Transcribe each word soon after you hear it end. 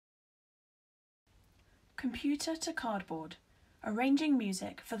Computer to cardboard, arranging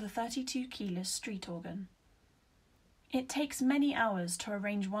music for the 32 keyless street organ. It takes many hours to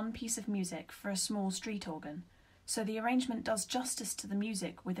arrange one piece of music for a small street organ, so the arrangement does justice to the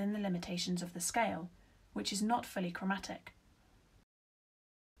music within the limitations of the scale, which is not fully chromatic.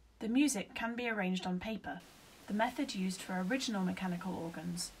 The music can be arranged on paper, the method used for original mechanical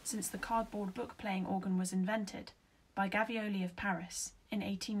organs since the cardboard book-playing organ was invented by Gavioli of Paris in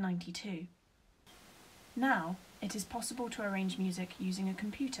 1892. Now, it is possible to arrange music using a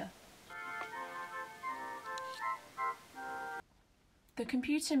computer. The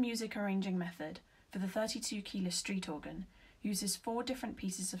computer music arranging method for the 32 keyless street organ uses 4 different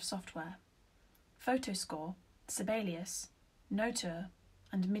pieces of software: Photoscore, Sibelius, Notur,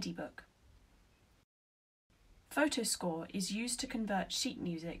 and MIDI book. Photoscore is used to convert sheet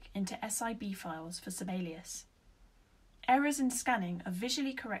music into SIB files for Sibelius. Errors in scanning are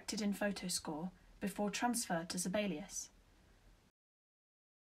visually corrected in Photoscore before transfer to Sibelius.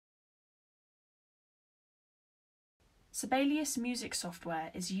 Sibelius music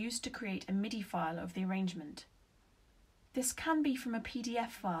software is used to create a MIDI file of the arrangement. This can be from a PDF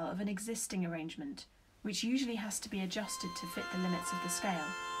file of an existing arrangement, which usually has to be adjusted to fit the limits of the scale.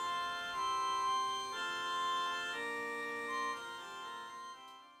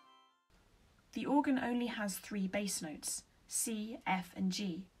 The organ only has 3 bass notes, C, F and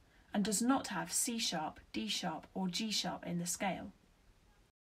G, and does not have C sharp, D sharp or G sharp in the scale.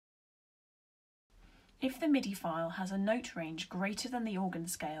 If the MIDI file has a note range greater than the organ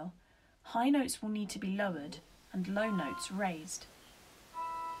scale, high notes will need to be lowered and low notes raised.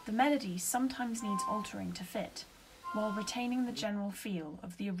 The melody sometimes needs altering to fit, while retaining the general feel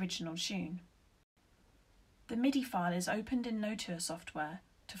of the original tune. The MIDI file is opened in Notur software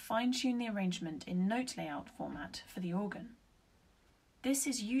to fine-tune the arrangement in note layout format for the organ. This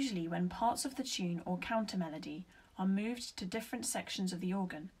is usually when parts of the tune or counter melody are moved to different sections of the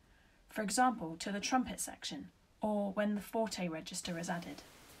organ, for example to the trumpet section, or when the forte register is added.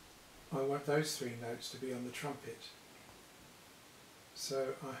 I want those 3 notes to be on the trumpet,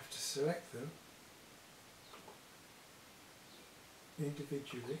 so I have to select them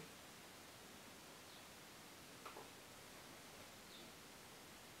individually.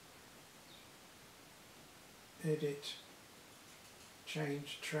 Edit,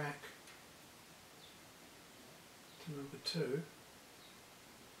 change track to number 2.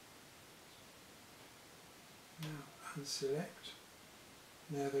 Now unselect.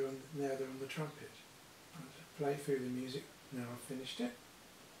 Now they're on the trumpet. I'll just play through the music. Now I've finished it.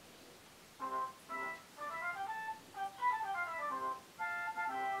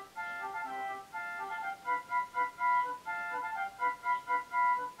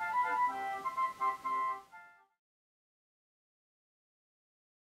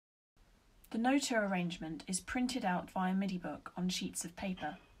 The Notur arrangement is printed out via MIDI book on sheets of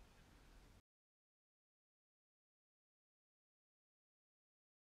paper.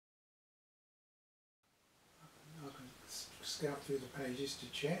 I can scout through the pages to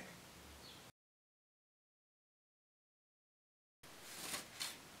check.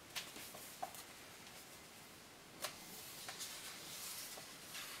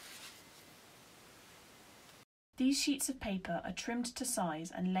 These sheets of paper are trimmed to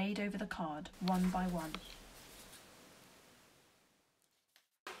size and laid over the card one by one.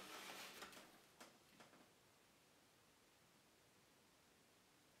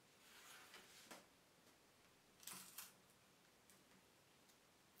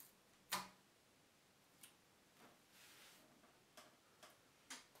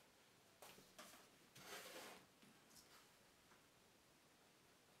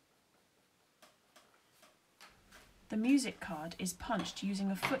 The music card is punched using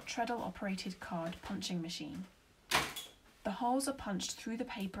a foot-treadle operated card punching machine. The holes are punched through the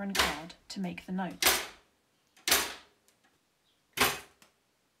paper and card to make the notes.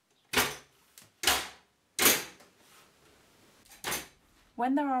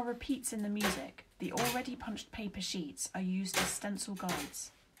 When there are repeats in the music, the already punched paper sheets are used as stencil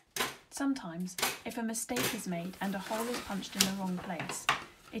guides. Sometimes, if a mistake is made and a hole is punched in the wrong place,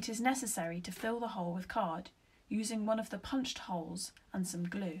 it is necessary to fill the hole with card, using one of the punched holes and some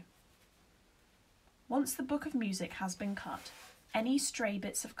glue. Once the book of music has been cut, any stray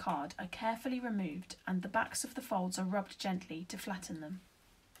bits of card are carefully removed and the backs of the folds are rubbed gently to flatten them.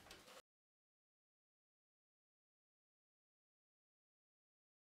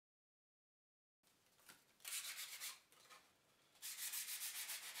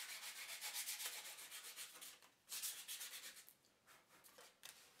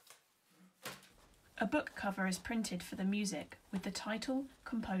 A book cover is printed for the music with the title,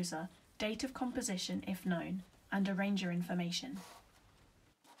 composer, date of composition if known, and arranger information.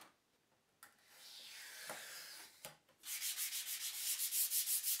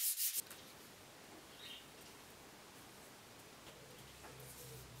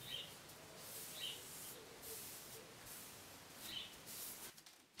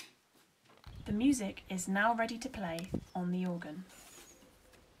 The music is now ready to play on the organ.